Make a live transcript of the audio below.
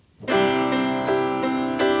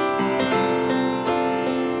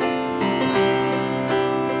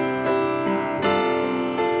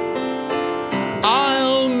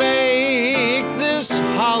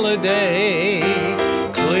holiday,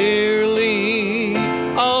 clearly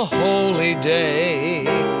a holy day,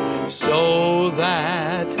 so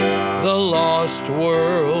that the lost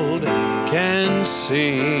world can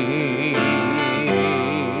see.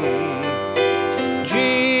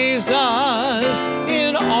 Jesus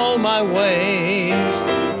in all my ways,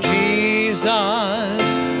 Jesus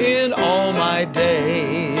in all my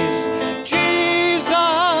days,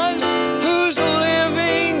 Jesus who's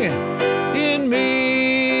living in me.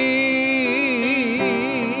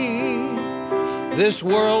 This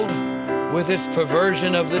world, with its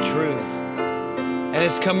perversion of the truth and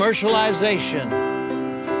its commercialization,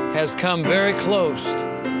 has come very close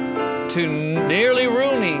to nearly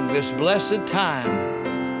ruining this blessed time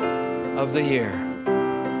of the year.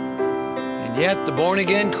 And yet the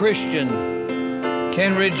born-again Christian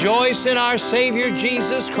can rejoice in our Savior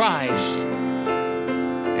Jesus Christ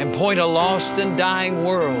and point a lost and dying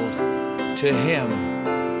world to Him.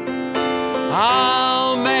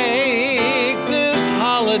 I'll make this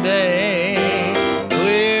holiday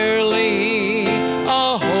clearly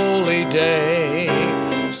a holy day,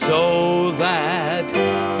 so that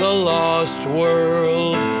the lost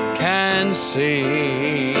world can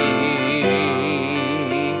see.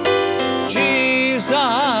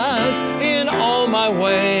 Jesus in all my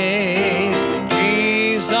ways,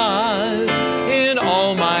 Jesus in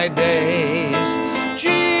all my days,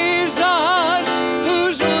 Jesus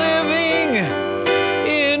who's living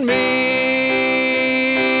in me.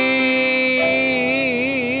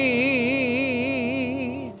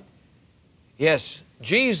 Yes,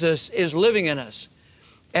 Jesus is living in us,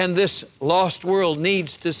 and this lost world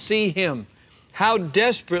needs to see Him. How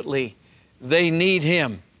desperately they need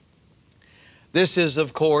Him. This is,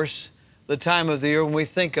 of course, the time of the year when we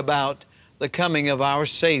think about the coming of our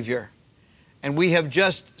Savior. And we have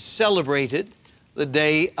just celebrated the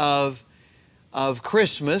day of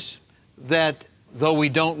Christmas, that though we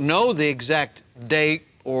don't know the exact date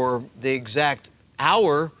or the exact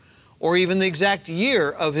hour or even the exact year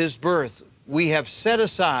of His birth, we have set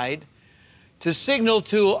aside to signal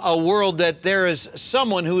to a world that there is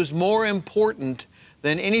someone who is more important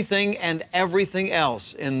than anything and everything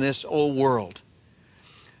else in this old world.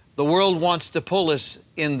 The world wants to pull us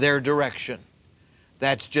in their direction.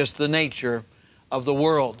 That's just the nature of the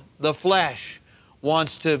world. The flesh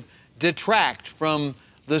wants to detract from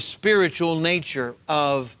the spiritual nature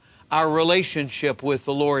of our relationship with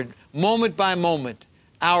the Lord, moment by moment,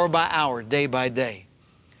 hour by hour, day by day.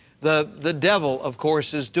 The devil, of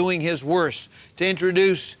course, is doing his worst to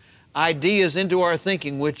introduce ideas into our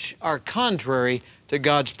thinking which are contrary to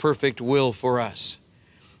God's perfect will for us.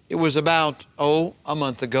 It was about, a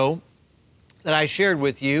month ago that I shared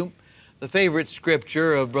with you the favorite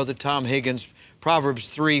scripture of Brother Tom Higgins, Proverbs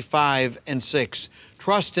 3, 5, and 6.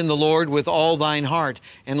 Trust in the Lord with all thine heart,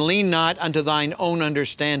 and lean not unto thine own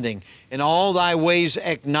understanding. In all thy ways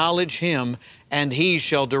acknowledge Him, and He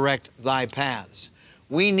shall direct thy paths.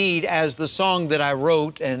 We need, as the song that I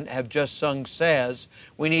wrote and have just sung says,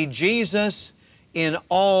 we need Jesus in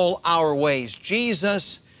all our ways,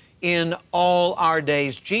 Jesus in all our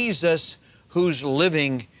days, Jesus who's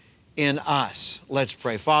living in us. Let's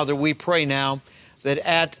pray. Father, we pray now that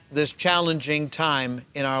at this challenging time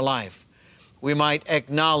in our life, we might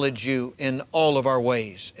acknowledge You in all of our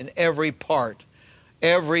ways, in every part,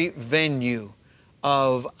 every venue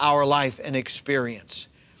of our life and experience.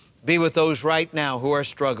 Be with those right now who are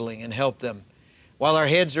struggling and help them. While our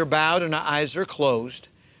heads are bowed and our eyes are closed,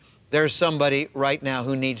 there's somebody right now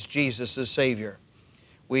who needs Jesus as Savior.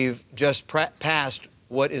 We've just passed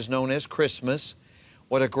what is known as Christmas.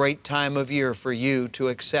 What a great time of year for you to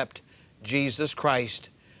accept Jesus Christ.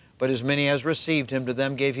 But as many as received Him, to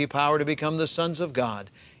them gave He power to become the sons of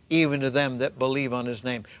God, even to them that believe on His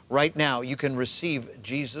name. Right now, you can receive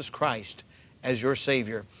Jesus Christ as your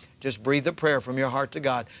Savior. Just breathe a prayer from your heart to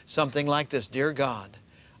God. Something like this: Dear God,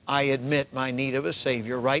 I admit my need of a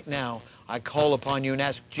Savior. Right now, I call upon You and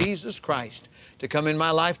ask Jesus Christ to come in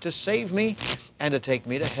my life to save me and to take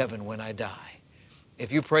me to heaven when I die.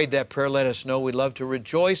 If you prayed that prayer, let us know. We'd love to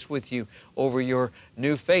rejoice with you over your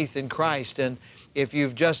new faith in Christ. And if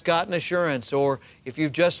you've just gotten assurance, or if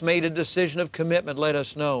you've just made a decision of commitment, let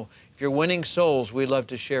us know. If you're winning souls, we'd love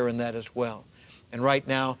to share in that as well. And right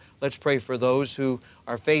now, let's pray for those who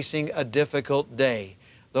are facing a difficult day,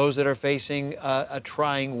 those that are facing a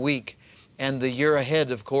trying week, and the year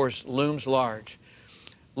ahead, of course, looms large.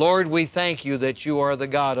 Lord, we thank You that You are the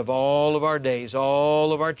God of all of our days,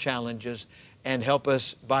 all of our challenges, and help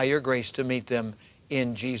us by Your grace to meet them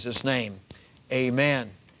in Jesus' name.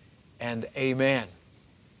 Amen and amen.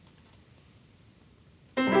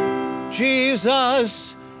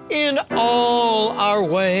 Jesus in all our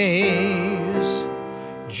ways.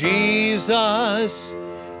 Jesus,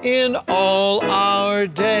 in all our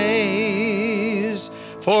days.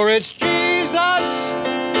 For it's Jesus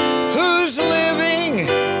who's living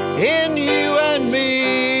in you and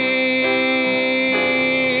me.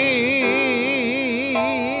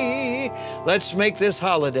 Let's make this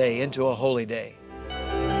holiday into a holy day.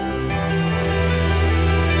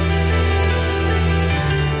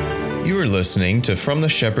 You are listening to From the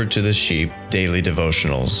Shepherd to the Sheep Daily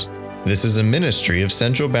Devotionals. This is a ministry of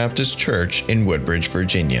Central Baptist Church in Woodbridge,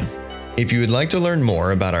 Virginia. If you would like to learn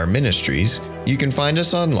more about our ministries, you can find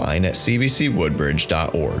us online at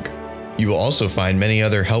cbcwoodbridge.org. You will also find many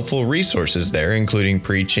other helpful resources there, including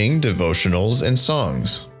preaching, devotionals, and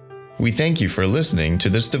songs. We thank you for listening to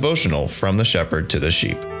this devotional From the Shepherd to the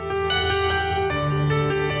Sheep.